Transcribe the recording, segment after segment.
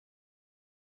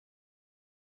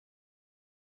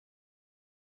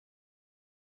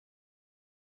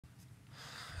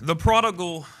The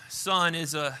Prodigal Son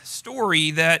is a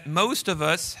story that most of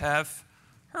us have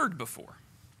heard before.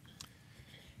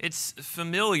 It's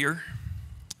familiar,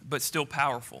 but still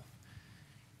powerful.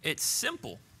 It's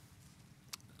simple,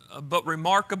 but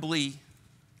remarkably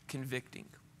convicting.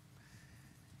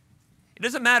 It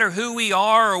doesn't matter who we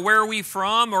are or where we're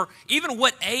from or even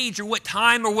what age or what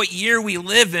time or what year we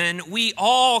live in, we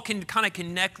all can kind of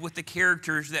connect with the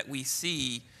characters that we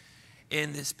see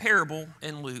in this parable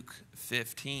in Luke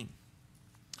 15.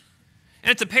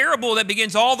 And it's a parable that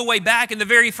begins all the way back in the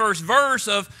very first verse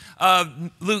of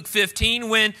Luke 15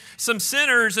 when some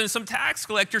sinners and some tax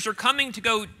collectors are coming to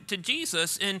go to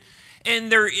Jesus. And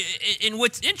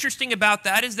what's interesting about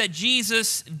that is that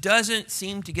Jesus doesn't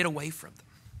seem to get away from them.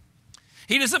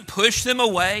 He doesn't push them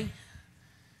away.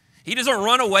 He doesn't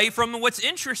run away from them. What's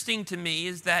interesting to me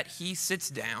is that he sits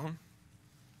down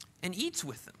and eats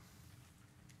with them.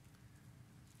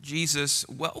 Jesus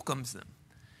welcomes them.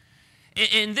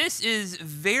 And this is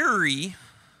very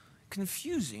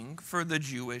confusing for the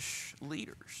Jewish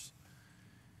leaders.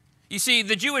 You see,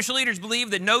 the Jewish leaders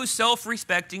believed that no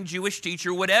self-respecting Jewish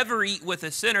teacher would ever eat with a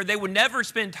sinner. They would never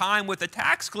spend time with a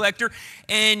tax collector.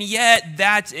 And yet,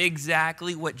 that's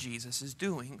exactly what Jesus is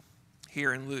doing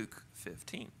here in Luke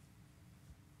 15.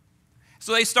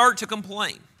 So they start to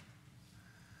complain.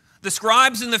 The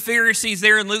scribes and the Pharisees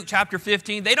there in Luke chapter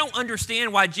 15, they don't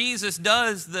understand why Jesus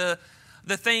does the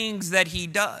things that he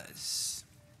does.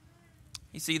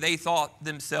 You see, they thought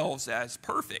themselves as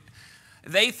perfect.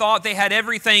 They thought they had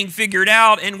everything figured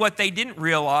out, and what they didn't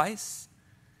realize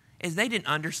is they didn't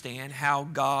understand how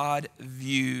God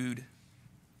viewed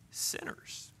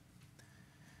sinners.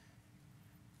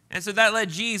 And so that led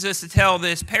Jesus to tell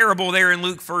this parable there in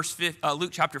Luke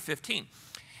chapter 15.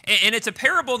 And it's a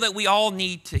parable that we all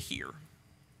need to hear.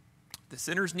 The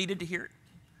sinners needed to hear it.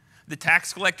 The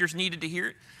tax collectors needed to hear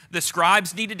it. The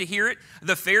scribes needed to hear it.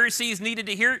 The Pharisees needed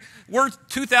to hear it. We're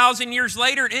 2,000 years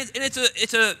later, and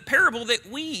it's a parable that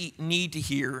we need to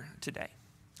hear today.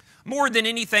 More than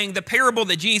anything, the parable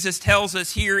that Jesus tells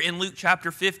us here in Luke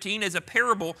chapter 15 is a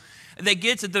parable that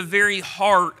gets at the very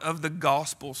heart of the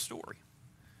gospel story.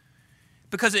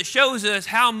 Because it shows us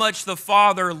how much the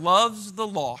Father loves the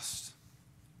lost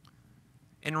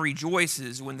and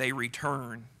rejoices when they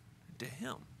return to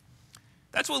him.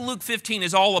 That's what Luke 15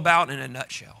 is all about in a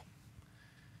nutshell.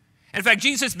 In fact,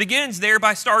 Jesus begins there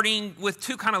by starting with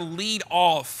two kind of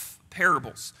lead-off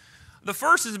parables. The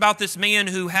first is about this man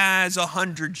who has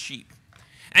 100 sheep.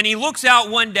 And he looks out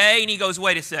one day and he goes,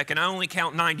 wait a second, I only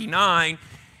count 99.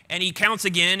 And he counts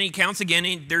again,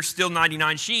 and there's still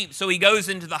 99 sheep. So he goes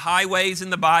into the highways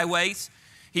and the byways.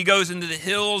 He goes into the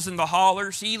hills and the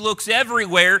hollers. He looks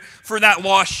everywhere for that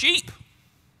lost sheep.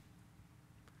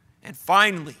 And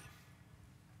finally,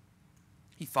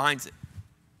 he finds it.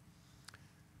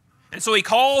 And so he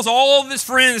calls all of his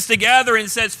friends together and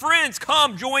says, friends,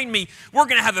 come join me. We're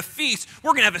going to have a feast.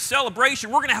 We're going to have a celebration.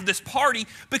 We're going to have this party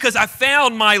because I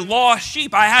found my lost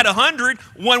sheep. I had 100.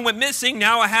 One went missing.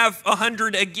 Now I have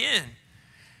 100 again.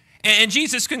 And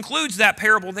Jesus concludes that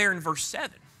parable there in verse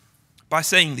 7 by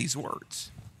saying these words.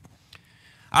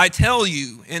 I tell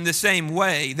you, in the same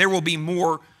way, there will be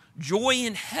more joy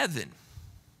in heaven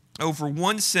over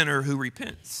one sinner who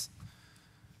repents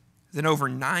than over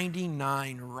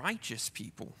 99 righteous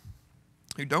people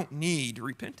who don't need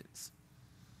repentance.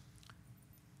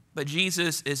 But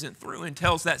Jesus isn't through and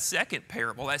tells that second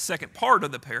parable, that second part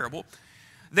of the parable,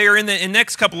 there in the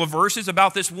next couple of verses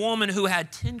about this woman who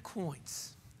had 10 coins.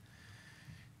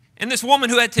 And this woman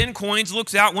who had 10 coins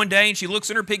looks out one day and she looks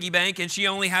in her piggy bank and she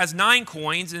only has 9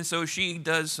 coins, and so she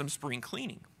does some spring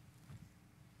cleaning.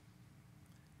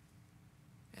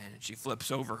 And she flips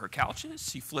over her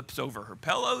couches, she flips over her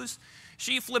pillows,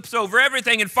 she flips over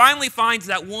everything and finally finds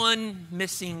that one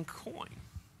missing coin.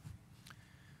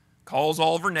 Calls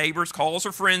all of her neighbors, calls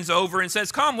her friends over and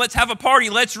says, come, let's have a party,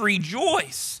 let's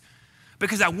rejoice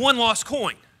because that one lost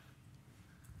coin,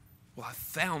 well, I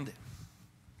found it.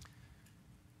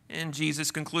 And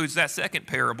Jesus concludes that second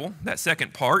parable, that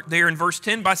second part, there in verse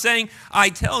 10 by saying, I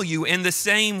tell you, in the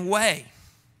same way,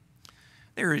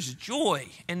 there is joy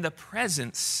in the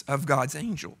presence of God's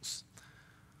angels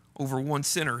over one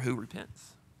sinner who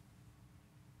repents.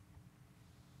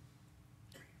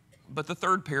 But the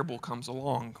third parable comes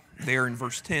along there in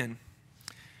verse 10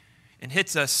 and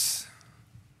hits us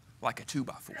like a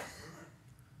 2x4.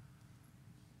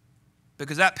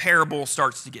 Because that parable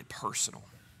starts to get personal.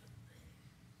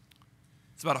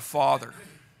 It's about a father,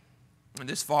 and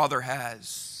this father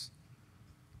has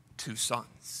 2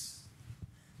 sons.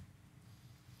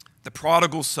 The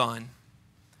prodigal son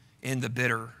and the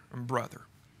bitter brother.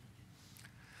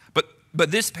 But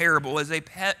But this parable is a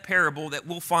parable that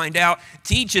we'll find out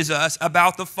teaches us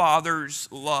about the Father's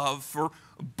love for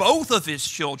both of his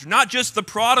children, not just the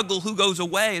prodigal who goes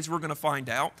away, as we're going to find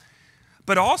out,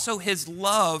 but also his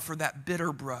love for that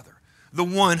bitter brother, the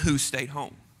one who stayed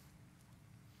home.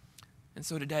 And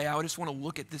so today I just want to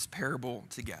look at this parable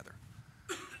together.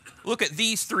 Look at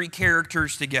these three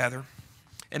characters together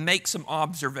and make some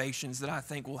observations that I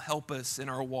think will help us in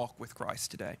our walk with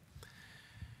Christ today.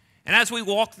 And as we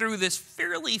walk through this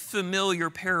fairly familiar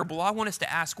parable, I want us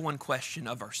to ask one question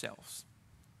of ourselves.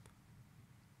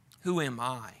 Who am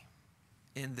I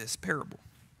in this parable?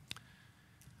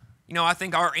 You know, I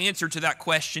think our answer to that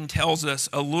question tells us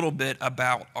a little bit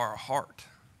about our heart.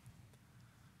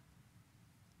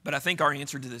 But I think our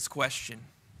answer to this question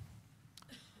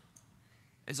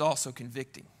is also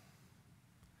convicting.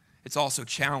 It's also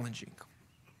challenging.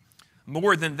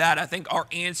 More than that, I think our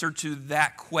answer to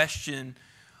that question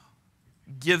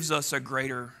gives us a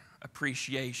greater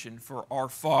appreciation for our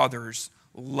Father's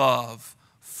love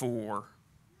for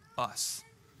us.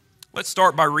 Let's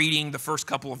start by reading the first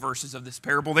couple of verses of this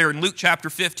parable. There in Luke chapter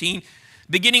 15,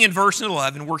 beginning in verse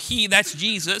 11, where he, that's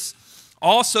Jesus,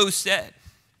 also said,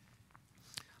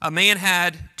 a man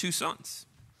had 2 sons.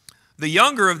 The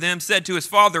younger of them said to his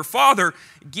father, Father,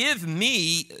 give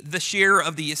me the share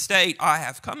of the estate I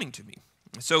have coming to me.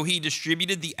 So he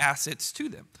distributed the assets to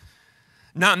them.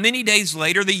 Not many days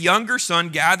later, the younger son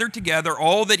gathered together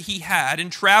all that he had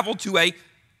and traveled to a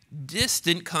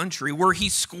distant country where he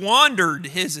squandered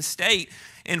his estate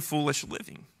in foolish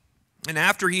living. And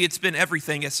after he had spent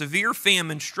everything, a severe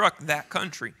famine struck that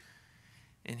country,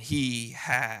 and he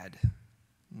had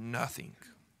nothing.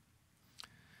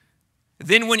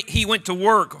 Then when he went to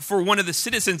work for one of the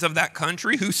citizens of that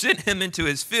country, who sent him into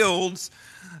his fields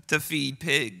to feed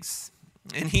pigs,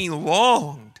 and he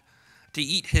longed to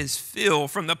eat his fill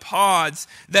from the pods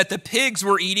that the pigs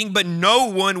were eating, but no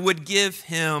one would give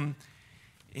him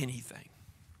anything.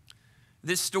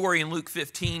 This story in Luke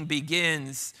 15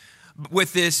 begins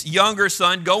with this younger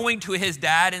son going to his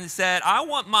dad and said, I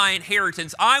want my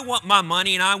inheritance, I want my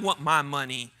money, and I want my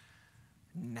money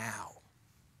now.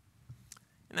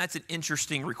 And that's an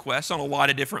interesting request on a lot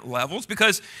of different levels,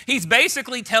 because he's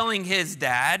basically telling his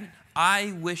dad,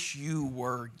 I wish you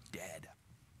were dead.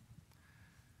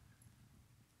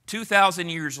 2,000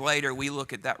 years later, we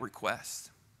look at that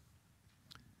request,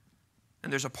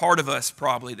 and there's a part of us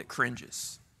probably that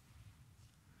cringes,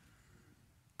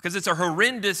 because it's a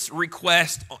horrendous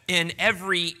request in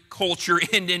every culture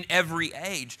and in every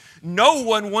age. No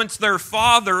one wants their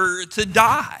father to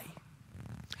die.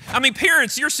 I mean,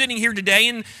 parents, you're sitting here today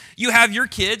and you have your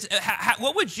kids.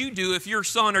 What would you do if your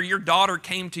son or your daughter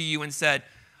came to you and said,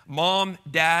 Mom,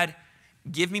 Dad,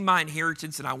 give me my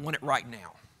inheritance and I want it right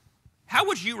now? How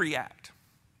would you react?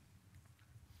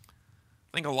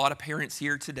 I think a lot of parents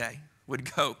here today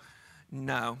would go,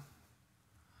 no,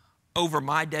 over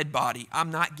my dead body,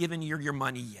 I'm not giving you your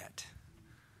money yet.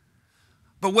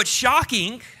 But what's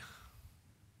shocking,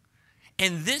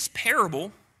 in this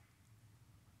parable,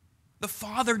 the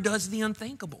father does the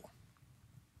unthinkable.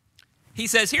 He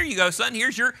says, here you go, son,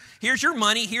 here's your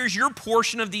money, here's your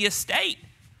portion of the estate.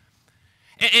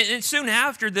 And soon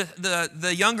after,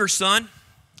 the younger son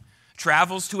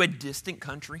travels to a distant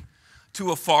country,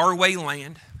 to a faraway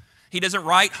land. He doesn't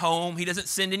write home. He doesn't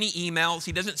send any emails.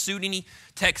 He doesn't shoot any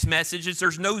text messages.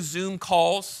 There's no Zoom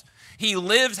calls. He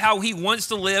lives how he wants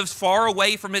to live, far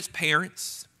away from his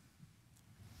parents.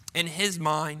 In his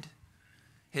mind,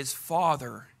 his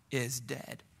father is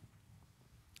dead.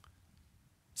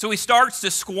 So he starts to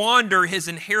squander his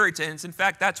inheritance. In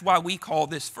fact, that's why we call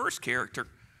this first character,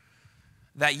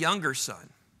 that younger son,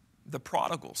 the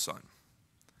prodigal son,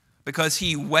 because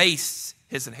he wastes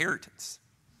his inheritance.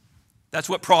 That's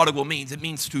what prodigal means. It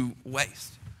means to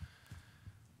waste.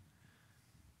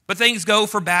 But things go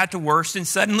from bad to worse, and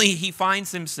suddenly he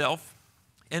finds himself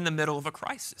in the middle of a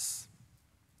crisis.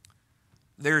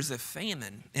 There's a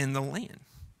famine in the land.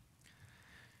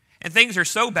 And things are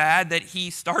so bad that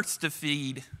he starts to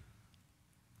feed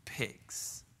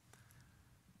pigs.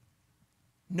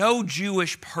 No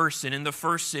Jewish person in the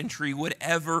first century would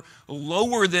ever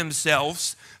lower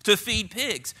themselves to feed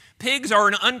pigs. Pigs are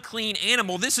an unclean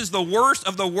animal. This is the worst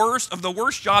of the worst of the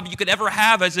worst job you could ever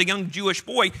have as a young Jewish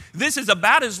boy. This is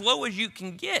about as low as you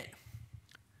can get.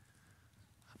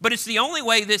 But it's the only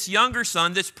way this younger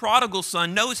son, this prodigal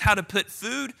son, knows how to put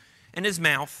food in his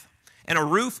mouth and a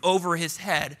roof over his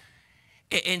head.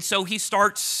 And so he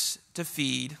starts to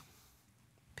feed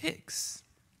pigs.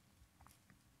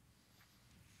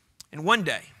 And one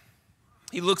day,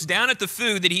 he looks down at the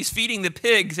food that he's feeding the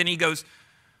pigs and he goes,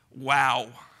 wow,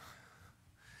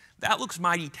 That looks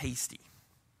mighty tasty.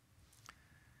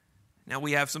 Now,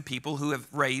 we have some people who have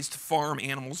raised farm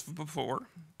animals before.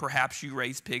 Perhaps you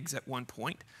raised pigs at one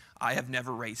point. I have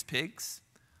never raised pigs.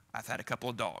 I've had a couple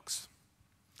of dogs.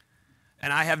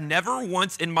 And I have never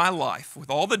once in my life, with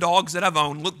all the dogs that I've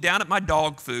owned, looked down at my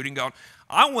dog food and gone,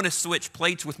 I want to switch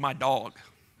plates with my dog.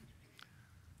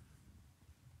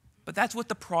 But that's what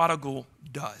the prodigal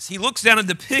does. He looks down at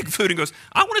the pig food and goes,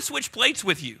 I want to switch plates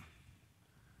with you.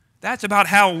 That's about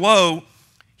how low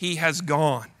he has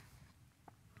gone.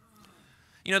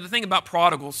 You know, the thing about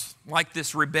prodigals, like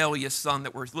this rebellious son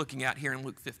that we're looking at here in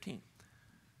Luke 15,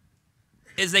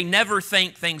 is they never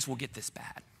think things will get this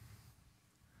bad.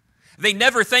 They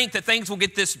never think that things will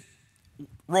get this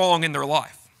wrong in their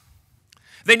life.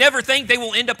 They never think they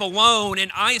will end up alone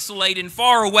and isolated and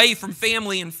far away from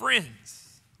family and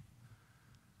friends.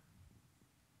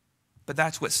 But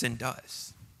that's what sin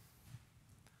does.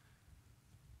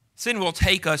 Sin will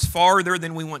take us farther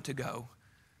than we want to go,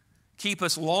 keep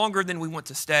us longer than we want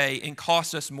to stay, and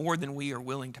cost us more than we are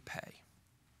willing to pay.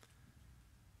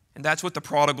 And that's what the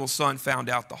prodigal son found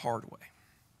out the hard way.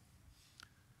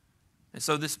 And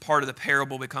so this part of the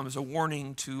parable becomes a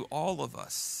warning to all of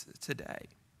us today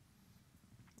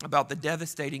about the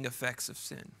devastating effects of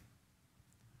sin.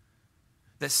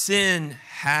 That sin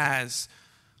has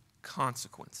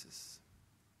consequences.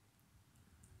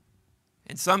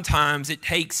 And sometimes it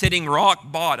takes hitting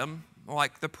rock bottom,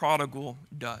 like the prodigal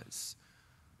does,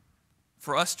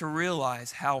 for us to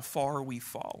realize how far we've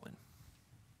fallen.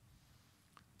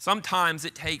 Sometimes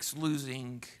it takes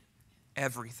losing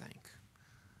everything.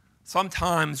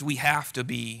 Sometimes we have to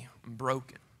be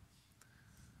broken.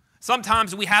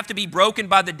 Sometimes we have to be broken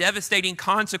by the devastating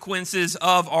consequences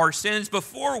of our sins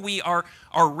before we are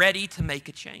ready to make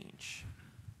a change.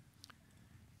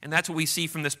 And that's what we see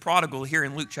from this prodigal here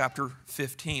in Luke chapter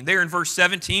 15. There in verse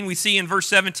 17, we see in verse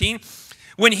 17,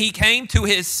 when he came to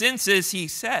his senses, he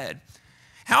said,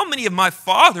 how many of my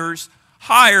father's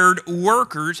hired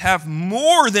workers have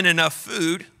more than enough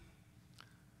food,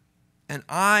 and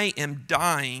I am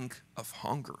dying of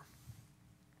hunger?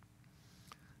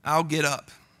 I'll get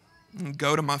up and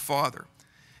go to my father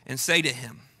and say to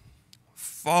him,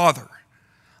 Father,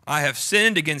 I have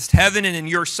sinned against heaven and in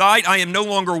your sight. I am no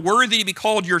longer worthy to be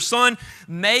called your son.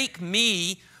 Make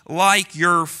me like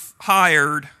your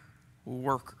hired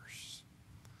workers.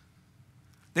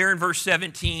 There in verse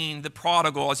 17, the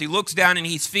prodigal, as he looks down and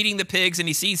he's feeding the pigs and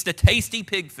he sees the tasty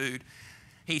pig food,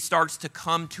 he starts to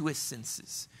come to his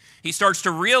senses. He starts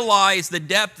to realize the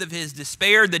depth of his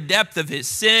despair, the depth of his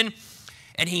sin,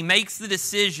 and he makes the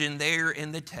decision there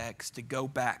in the text to go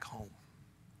back home,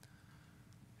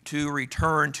 to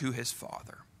return to his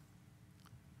father.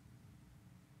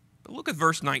 But look at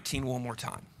verse 19 one more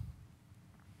time.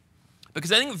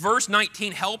 Because I think verse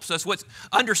 19 helps us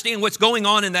understand what's going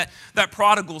on in that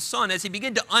prodigal son as he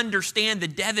begins to understand the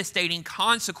devastating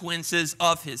consequences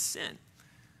of his sin.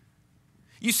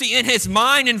 You see, in his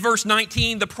mind in verse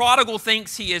 19, the prodigal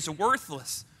thinks he is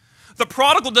worthless. The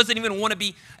prodigal doesn't even want to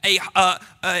be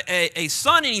a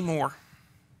son anymore.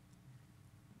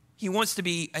 He wants to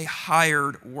be a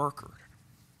hired worker.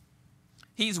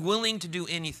 He's willing to do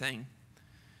anything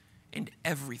and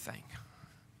everything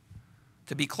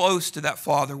to be close to that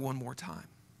father one more time.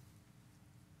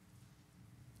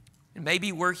 And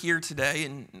maybe we're here today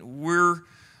and we're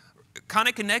kind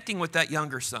of connecting with that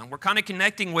younger son. We're kind of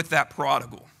connecting with that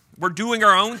prodigal. We're doing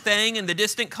our own thing in the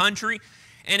distant country,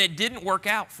 and it didn't work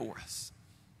out for us.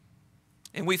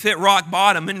 And we've hit rock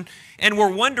bottom, and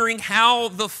we're wondering how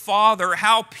the Father,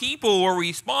 how people will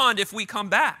respond if we come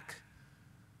back.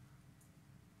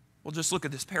 Well, just look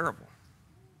at this parable.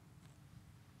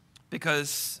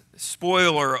 Because,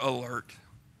 spoiler alert,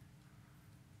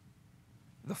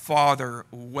 the Father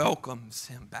welcomes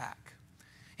him back.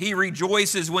 He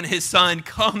rejoices when his son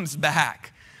comes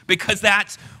back, because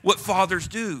that's what fathers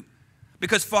do,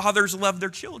 because fathers love their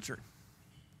children.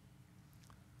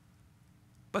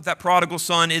 But that prodigal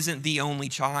son isn't the only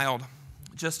child.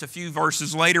 Just a few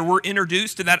verses later, we're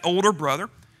introduced to that older brother.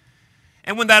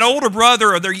 And when that older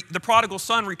brother, or the prodigal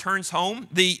son, returns home,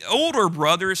 the older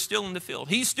brother is still in the field.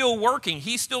 He's still working.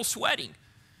 He's still sweating.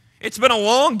 It's been a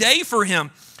long day for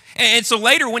him. And so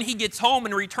later when he gets home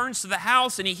and returns to the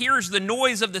house and he hears the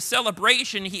noise of the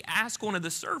celebration, he asks one of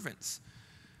the servants,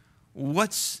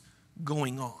 what's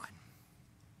going on?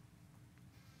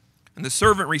 And the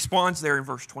servant responds there in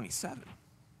verse 27.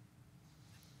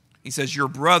 He says, your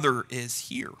brother is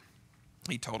here,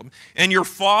 he told him, and your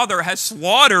father has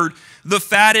slaughtered the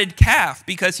fatted calf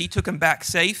because he took him back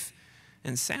safe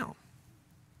and sound.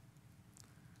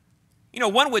 You know,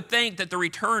 one would think that the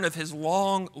return of his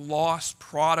long-lost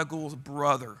prodigal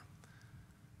brother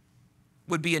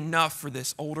would be enough for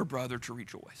this older brother to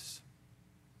rejoice.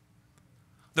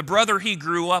 The brother he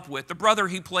grew up with, the brother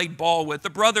he played ball with, the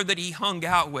brother that he hung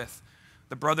out with,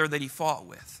 the brother that he fought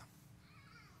with,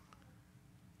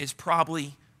 is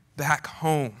probably back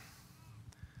home.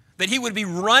 That he would be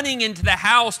running into the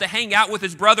house to hang out with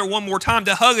his brother one more time,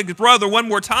 to hug his brother one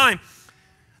more time.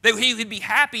 That he would be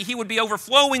happy, he would be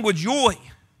overflowing with joy.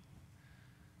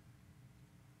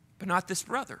 But not this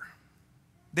brother.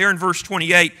 There in verse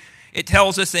 28, it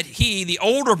tells us that he, the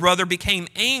older brother, became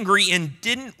angry and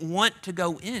didn't want to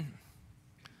go in.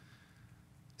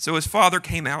 So his father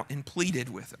came out and pleaded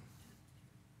with him.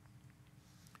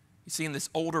 You see, in this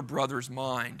older brother's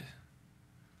mind,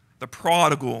 the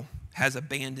prodigal has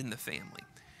abandoned the family.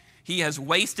 He has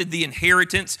wasted the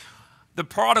inheritance. The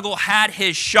prodigal had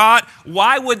his shot.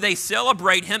 Why would they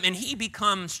celebrate him? And he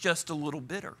becomes just a little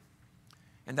bitter.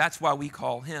 And that's why we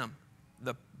call him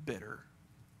the bitter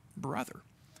brother.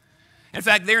 In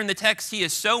fact, there in the text, he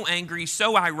is so angry,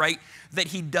 so irate, that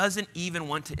he doesn't even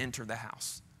want to enter the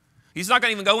house. He's not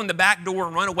going to even go in the back door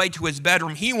and run away to his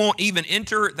bedroom. He won't even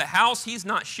enter the house. He's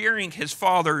not sharing his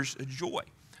father's joy.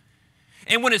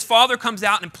 And when his father comes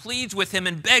out and pleads with him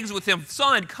and begs with him,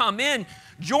 son, come in,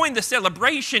 join the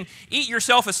celebration, eat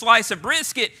yourself a slice of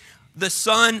brisket, the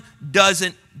son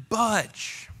doesn't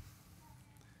budge.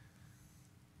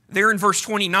 There in verse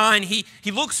 29, he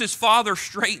looks his father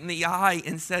straight in the eye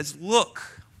and says,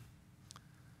 look,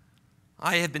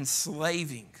 I have been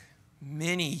slaving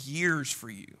many years for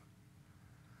you.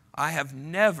 I have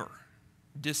never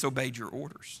disobeyed your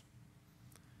orders.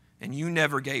 And you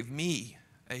never gave me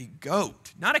a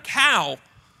goat, not a cow.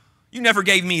 You never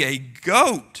gave me a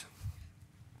goat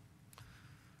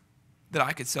that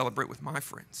I could celebrate with my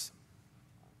friends.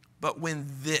 But when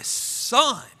this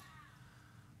son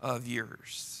of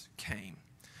yours came,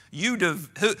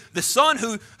 the son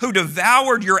who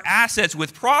devoured your assets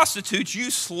with prostitutes,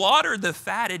 you slaughtered the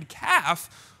fatted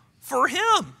calf for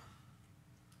him.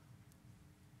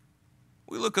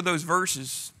 We look at those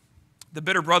verses, the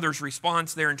bitter brother's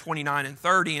response there in 29 and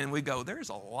 30, and we go, there's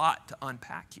a lot to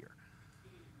unpack here.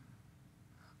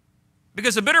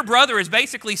 Because the bitter brother is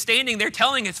basically standing there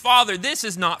telling his father, this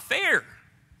is not fair.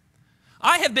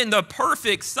 I have been the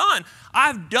perfect son.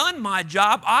 I've done my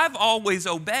job. I've always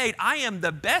obeyed. I am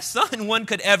the best son one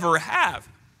could ever have.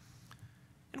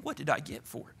 And what did I get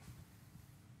for it?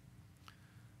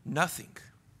 Nothing.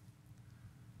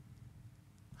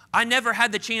 I never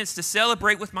had the chance to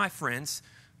celebrate with my friends.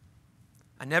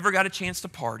 I never got a chance to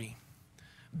party.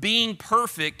 Being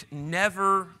perfect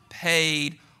never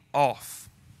paid off.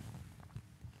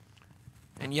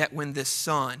 And yet when this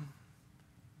son,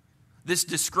 this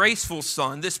disgraceful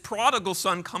son, this prodigal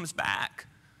son comes back,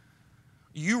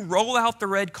 you roll out the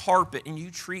red carpet and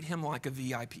you treat him like a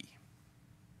VIP.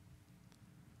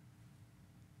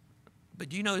 But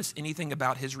do you notice anything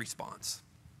about his response?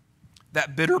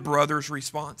 That bitter brother's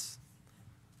response?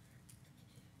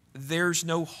 There's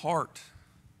no heart.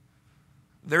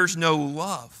 There's no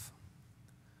love.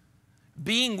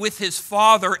 Being with his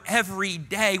father every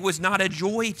day was not a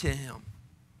joy to him.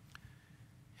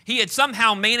 He had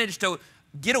somehow managed to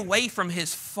get away from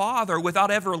his father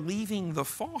without ever leaving the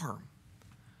farm.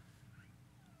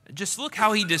 Just look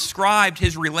how he described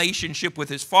his relationship with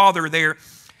his father there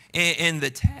in the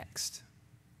text.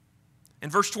 In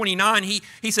verse 29,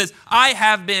 he says, I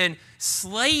have been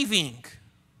slaving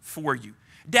for you.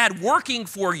 Dad, working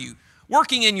for you,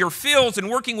 working in your fields and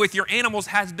working with your animals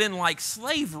has been like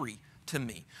slavery to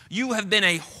me. You have been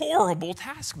a horrible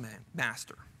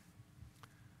taskmaster.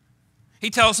 He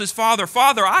tells his father,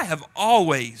 Father, I have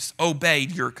always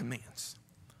obeyed your commands.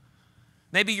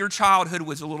 Maybe your childhood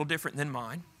was a little different than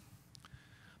mine,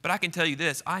 but I can tell you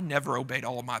this, I never obeyed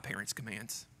all of my parents'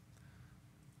 commands.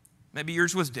 Maybe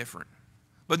yours was different.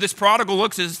 But this prodigal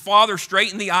looks his father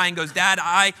straight in the eye and goes, Dad,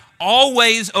 I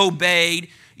always obeyed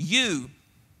you.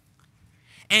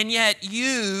 And yet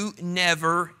you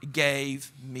never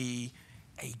gave me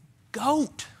a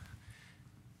goat.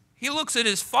 He looks at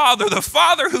his father, the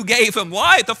father who gave him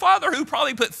life, the father who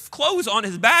probably put clothes on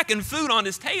his back and food on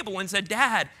his table, and said,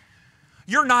 Dad,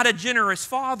 you're not a generous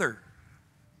father.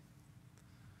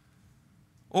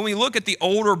 When we look at the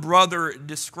older brother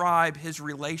describe his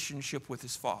relationship with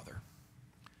his father,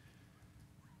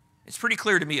 it's pretty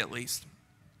clear to me at least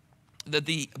that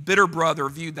the bitter brother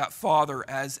viewed that father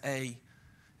as a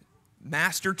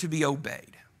master to be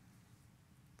obeyed,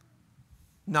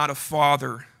 not a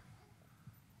father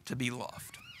to be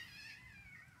loved.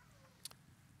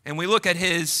 And we look at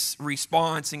his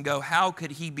response and go, how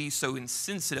could he be so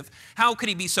insensitive? How could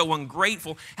he be so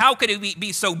ungrateful? How could he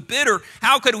be so bitter?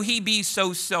 How could he be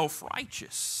so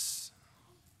self-righteous?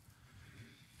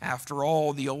 After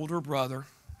all, the older brother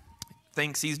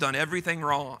thinks he's done everything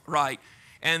right,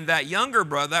 and that younger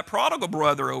brother, that prodigal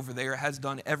brother over there, has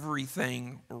done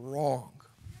everything wrong.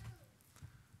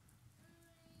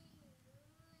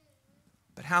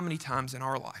 But how many times in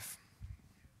our life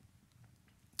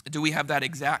do we have that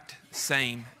exact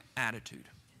same attitude?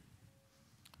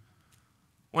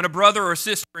 When a brother or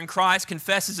sister in Christ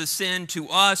confesses a sin to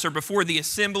us or before the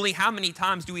assembly, how many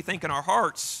times do we think in our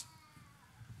hearts,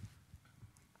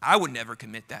 I would never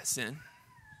commit that sin.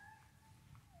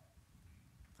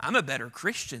 I'm a better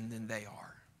Christian than they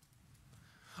are.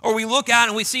 Or we look out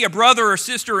and we see a brother or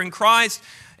sister in Christ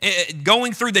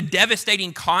going through the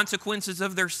devastating consequences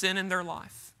of their sin in their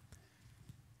life.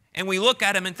 And we look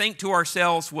at them and think to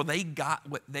ourselves, well, they got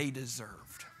what they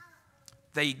deserved.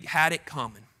 They had it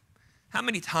coming. How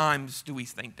many times do we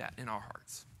think that in our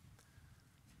hearts?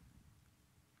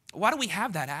 Why do we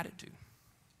have that attitude?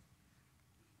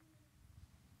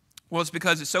 Well, it's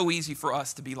because it's so easy for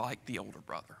us to be like the older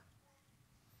brother.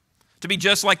 To be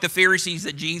just like the Pharisees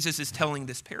that Jesus is telling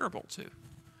this parable to.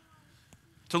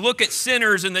 To look at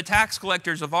sinners and the tax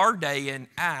collectors of our day and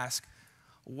ask,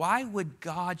 why would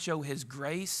God show His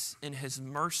grace and His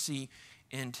mercy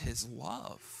and His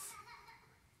love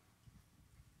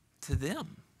to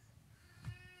them?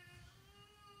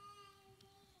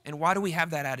 And why do we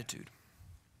have that attitude?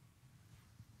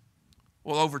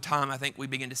 Well, over time, I think we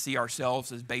begin to see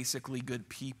ourselves as basically good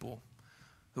people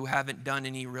who haven't done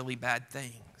any really bad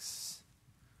things.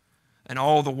 And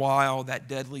all the while, that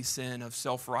deadly sin of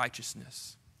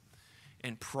self-righteousness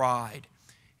and pride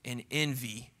and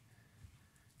envy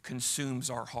consumes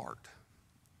our heart.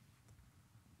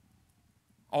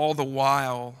 All the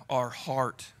while, our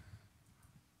heart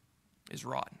is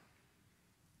rotten.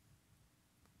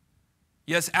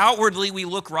 Yes, outwardly we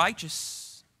look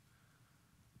righteous,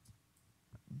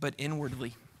 but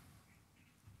inwardly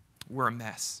we're a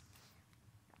mess.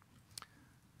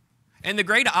 And the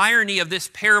great irony of this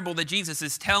parable that Jesus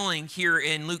is telling here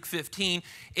in Luke 15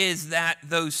 is that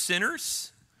those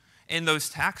sinners and those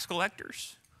tax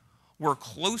collectors were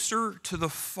closer to the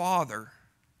Father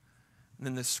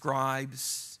than the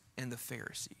scribes and the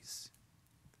Pharisees.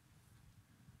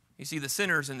 You see, the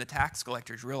sinners and the tax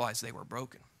collectors realized they were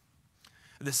broken.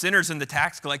 The sinners and the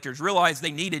tax collectors realized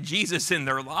they needed Jesus in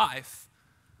their life,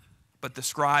 but the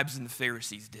scribes and the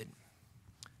Pharisees didn't.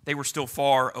 They were still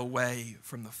far away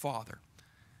from the Father.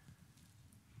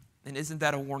 And isn't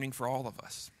that a warning for all of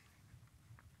us?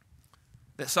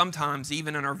 That sometimes,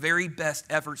 even in our very best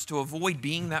efforts to avoid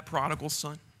being that prodigal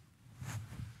son,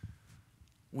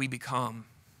 we become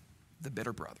the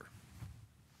bitter brother.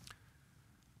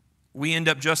 We end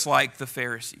up just like the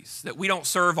Pharisees, that we don't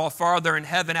serve our Father in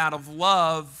heaven out of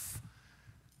love.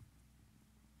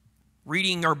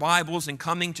 Reading our Bibles and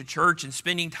coming to church and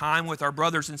spending time with our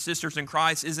brothers and sisters in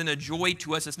Christ isn't a joy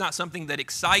to us. It's not something that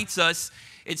excites us.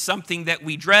 It's something that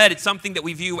we dread. It's something that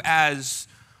we view as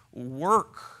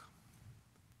work.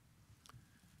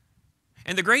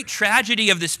 And the great tragedy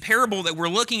of this parable that we're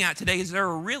looking at today is there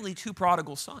are really two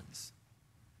prodigal sons.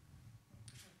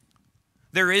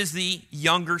 There is the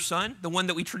younger son, the one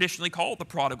that we traditionally call the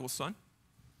prodigal son,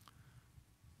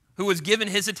 who was given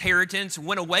his inheritance,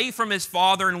 went away from his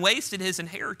father and wasted his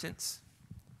inheritance.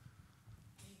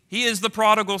 He is the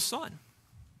prodigal son.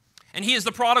 And he is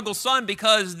the prodigal son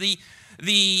because the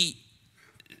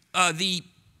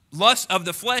lust of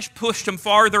the flesh pushed him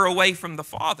farther away from the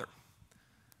father.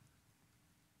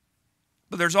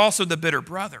 But there's also the bitter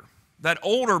brother, that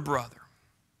older brother,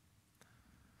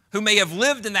 who may have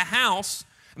lived in the house,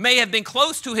 may have been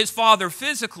close to his father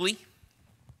physically,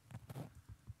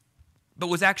 but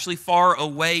was actually far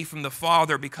away from the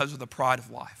Father because of the pride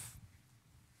of life.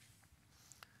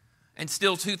 And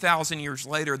still 2,000 years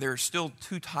later, there are still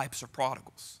two types of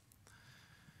prodigals.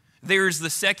 There's the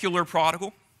secular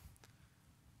prodigal,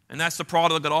 and that's the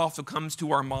prodigal that also comes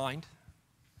to our mind.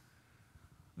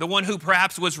 The one who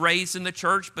perhaps was raised in the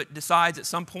church but decides at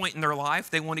some point in their life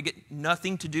they want to get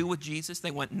nothing to do with Jesus. They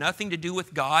want nothing to do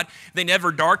with God. They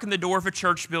never darken the door of a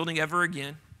church building ever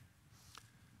again.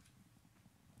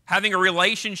 Having a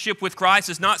relationship with Christ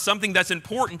is not something that's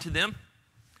important to them.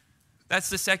 That's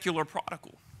the secular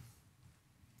prodigal.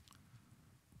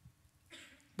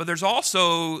 But there's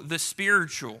also the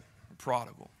spiritual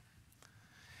prodigal.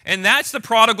 And that's the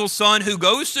prodigal son who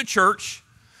goes to church,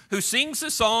 who sings the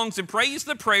songs and prays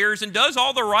the prayers and does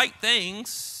all the right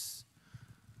things,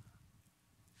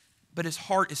 but his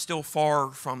heart is still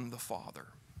far from the Father.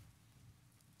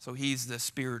 So he's the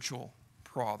spiritual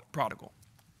prodigal.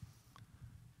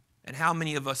 And how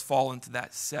many of us fall into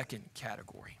that second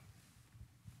category?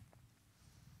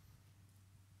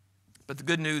 But the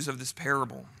good news of this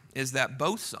parable is that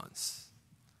both sons,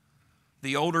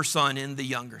 the older son and the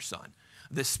younger son,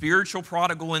 the spiritual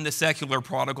prodigal and the secular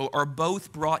prodigal, are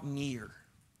both brought near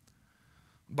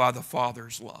by the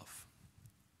Father's love.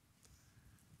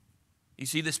 You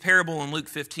see, this parable in Luke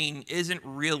 15 isn't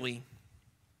really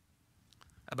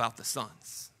about the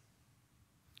sons.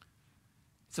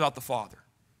 It's about the Father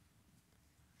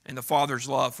and the Father's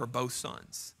love for both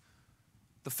sons.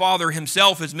 The Father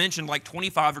himself is mentioned like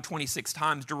 25 or 26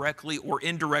 times directly or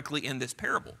indirectly in this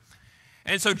parable.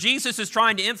 And so Jesus is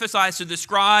trying to emphasize to the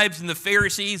scribes and the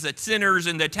Pharisees, the sinners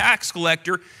and the tax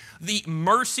collector, the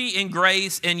mercy and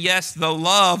grace and, yes, the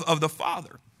love of the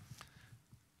Father.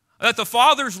 That the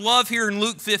Father's love here in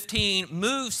Luke 15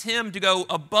 moves him to go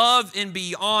above and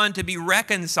beyond to be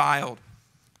reconciled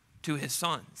to his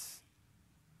sons.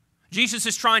 Jesus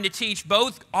is trying to teach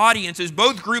both audiences,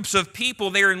 both groups of people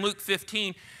there in Luke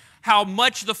 15, how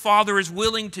much the Father is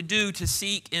willing to do to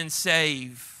seek and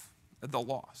save the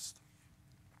lost.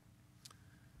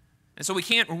 And so we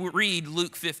can't read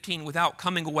Luke 15 without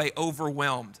coming away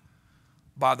overwhelmed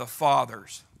by the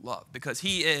Father's love, because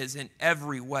he is in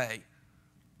every way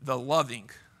the loving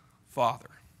Father.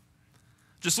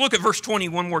 Just look at verse 20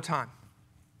 one more time.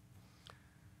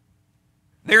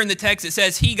 There in the text it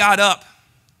says, he got up.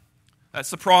 That's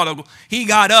the prodigal. He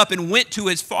got up and went to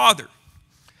his father.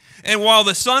 And while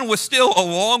the son was still a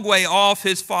long way off,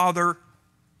 his father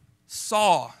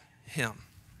saw him.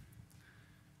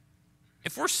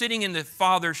 If we're sitting in the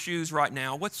Father's shoes right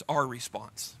now, what's our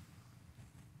response?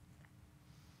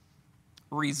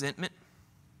 Resentment,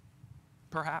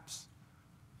 perhaps.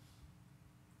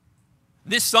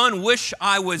 This son wished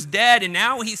I was dead, and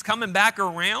now he's coming back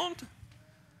around.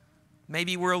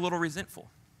 Maybe we're a little resentful.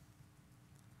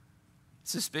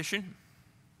 Suspicion,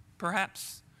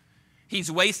 perhaps. He's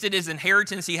wasted his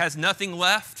inheritance. He has nothing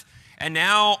left. And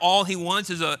now all he wants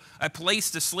is a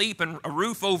place to sleep and a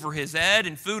roof over his head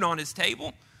and food on his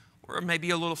table. Or maybe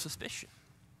a little suspicion.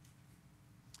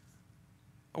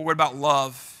 Or what about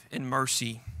love and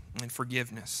mercy and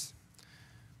forgiveness?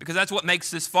 Because that's what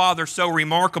makes this father so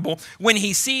remarkable. When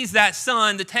he sees that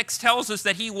son, the text tells us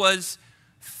that he was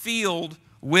filled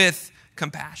with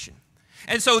compassion.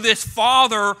 And so this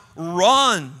father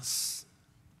runs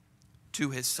to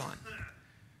his son.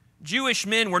 Jewish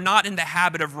men were not in the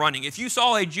habit of running. If you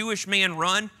saw a Jewish man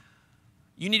run,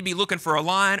 you need to be looking for a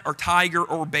lion or tiger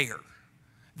or bear.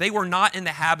 They were not in the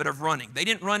habit of running. They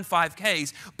didn't run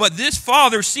 5Ks. But this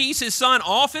father sees his son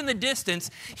off in the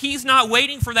distance. He's not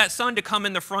waiting for that son to come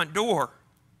in the front door.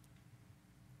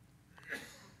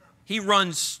 He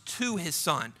runs to his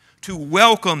son to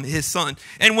welcome his son.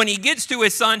 And when he gets to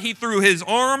his son, he threw his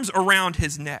arms around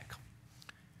his neck.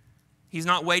 He's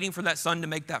not waiting for that son to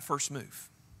make that first move.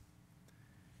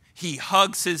 He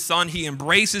hugs his son. He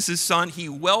embraces his son. He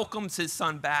welcomes his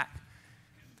son back.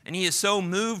 And he is so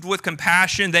moved with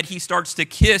compassion that he starts to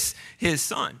kiss his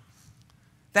son.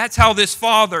 That's how this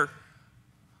father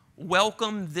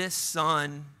welcomed this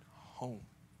son home.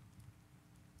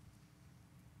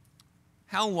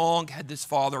 How long had this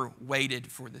father waited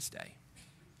for this day?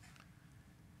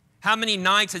 How many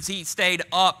nights has he stayed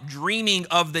up dreaming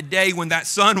of the day when that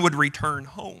son would return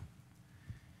home?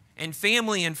 And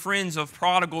family and friends of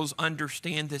prodigals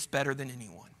understand this better than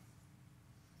anyone.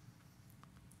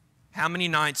 How many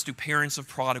nights do parents of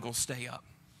prodigals stay up?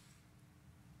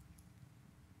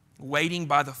 Waiting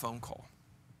by the phone call.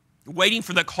 Waiting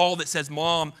for the call that says,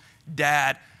 Mom,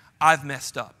 Dad, I've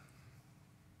messed up.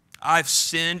 I've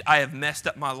sinned. I have messed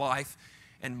up my life.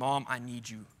 And Mom, I need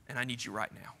you. And I need you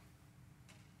right now.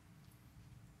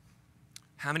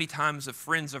 How many times have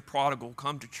friends of prodigal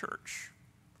come to church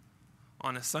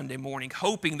on a Sunday morning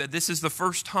hoping that this is the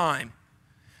first time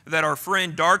that our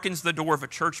friend darkens the door of a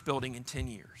church building in 10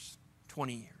 years,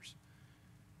 20 years?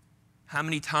 How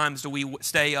many times do we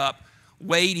stay up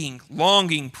waiting,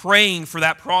 longing, praying for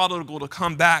that prodigal to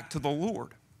come back to the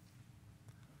Lord?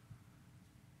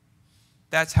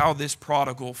 That's how this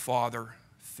prodigal father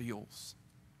feels.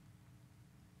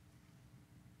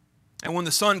 And when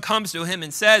the son comes to him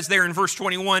and says there in verse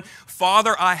 21,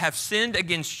 Father, I have sinned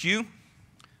against you,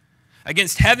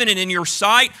 against heaven and in your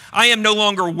sight. I am no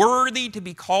longer worthy to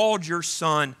be called your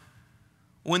son.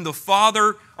 When the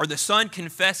father or the son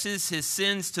confesses his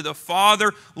sins to the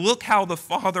father, look how the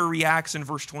father reacts in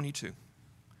verse 22.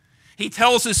 He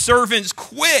tells his servants,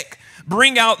 quick,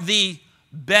 bring out the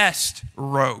best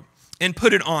robe and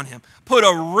put it on him. Put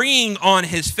a ring on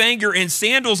his finger and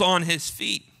sandals on his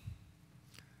feet.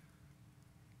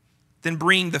 Then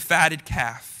bring the fatted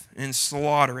calf and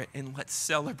slaughter it, and let's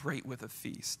celebrate with a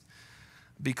feast.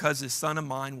 Because this son of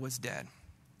mine was dead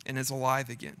and is alive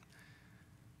again.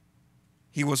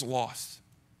 He was lost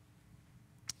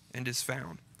and is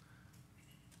found.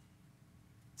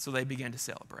 So they began to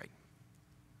celebrate.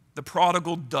 The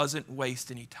prodigal doesn't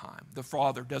waste any time. The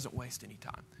father doesn't waste any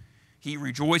time. He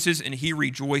rejoices, and he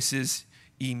rejoices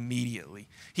immediately.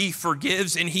 He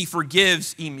forgives, and he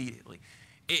forgives immediately.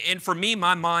 And for me,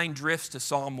 my mind drifts to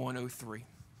Psalm 103,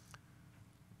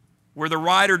 where the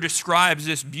writer describes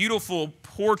this beautiful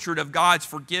portrait of God's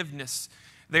forgiveness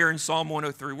there in Psalm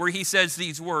 103, where he says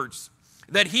these words,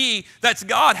 that's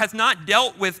God, has not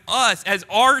dealt with us as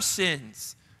our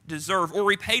sins deserve, or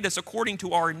repaid us according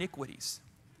to our iniquities.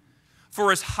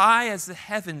 For as high as the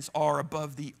heavens are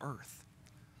above the earth,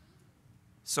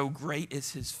 so great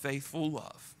is his faithful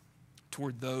love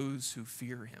toward those who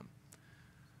fear him.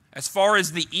 As far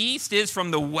as the east is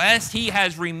from the west, he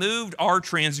has removed our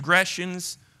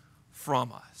transgressions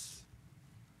from us.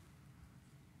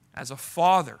 As a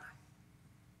father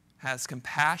has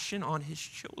compassion on his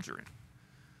children,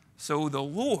 so the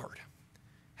Lord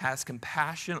has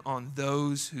compassion on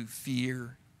those who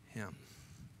fear him.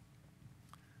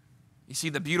 You see,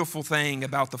 the beautiful thing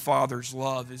about the Father's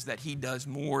love is that he does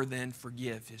more than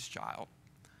forgive his child.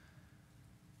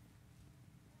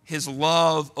 His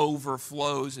love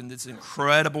overflows in this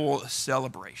incredible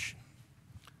celebration.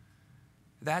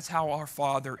 That's how our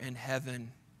Father in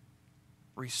heaven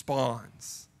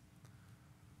responds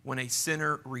when a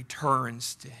sinner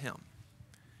returns to him.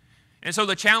 And so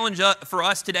the challenge for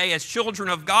us today as children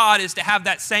of God is to have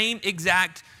that same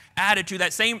exact attitude,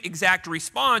 that same exact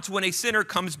response when a sinner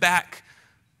comes back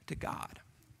to God.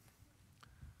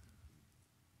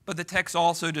 But the text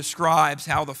also describes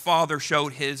how the Father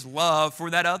showed his love for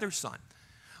that other son.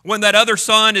 When that other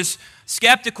son is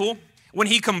skeptical, when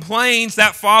he complains,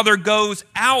 that father goes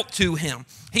out to him.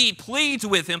 He pleads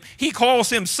with him. He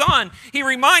calls him son. He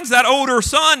reminds that older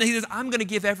son, he says, I'm going to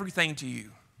give everything to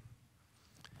you.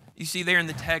 You see there in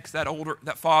the text that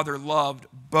father loved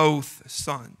both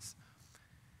sons.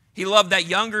 He loved that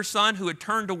younger son who had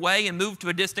turned away and moved to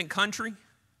a distant country.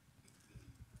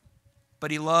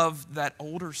 But he loved that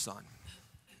older son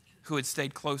who had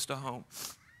stayed close to home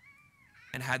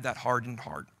and had that hardened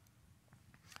heart.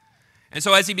 And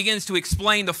so as he begins to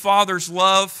explain the father's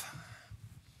love,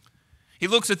 he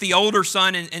looks at the older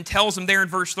son and tells him there in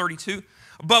verse 32,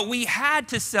 but we had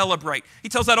to celebrate. He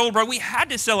tells that older brother, we had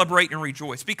to celebrate and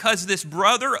rejoice because this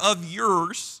brother of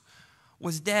yours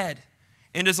was dead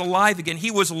and is alive again. He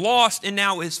was lost and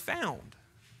now is found.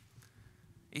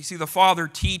 You see, the father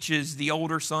teaches the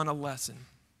older son a lesson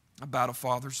about a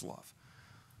father's love.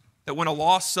 That when a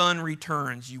lost son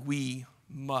returns, we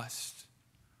must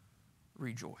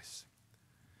rejoice.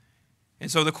 And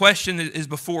so the question that is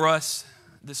before us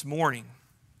this morning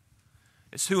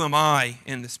is, who am I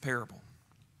in this parable?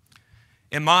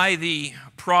 Am I the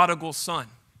prodigal son?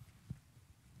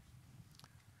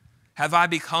 Have I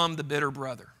become the bitter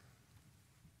brother?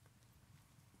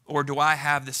 Or do I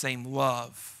have the same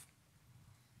love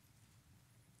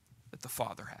that the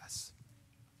Father has?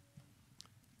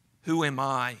 Who am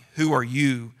I? Who are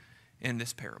you in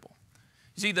this parable?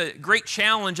 You see, the great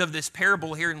challenge of this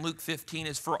parable here in Luke 15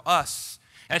 is for us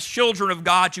as children of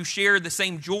God to share the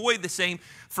same joy, the same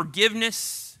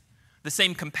forgiveness, the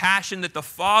same compassion that the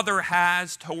Father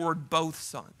has toward both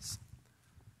sons.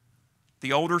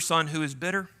 The older son who is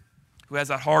bitter, who has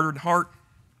that hardened heart.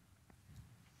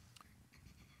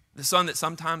 The son that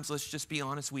sometimes, let's just be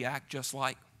honest, we act just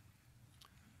like.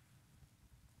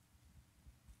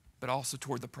 But also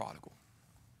toward the prodigal.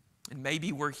 And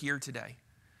maybe we're here today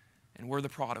and we're the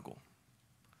prodigal.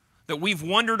 That we've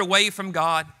wandered away from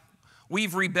God.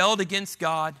 We've rebelled against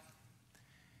God.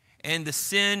 And the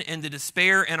sin and the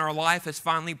despair in our life has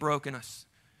finally broken us.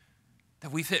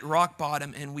 That we've hit rock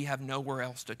bottom and we have nowhere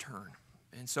else to turn.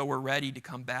 And so we're ready to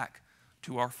come back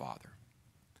to our Father.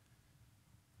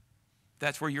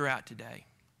 That's where you're at today.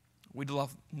 We'd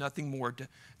love nothing more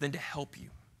than to help you.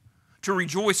 To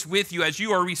rejoice with you as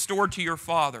you are restored to your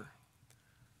Father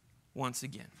once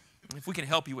again. If we can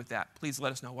help you with that, please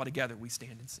let us know while together we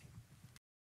stand and sing.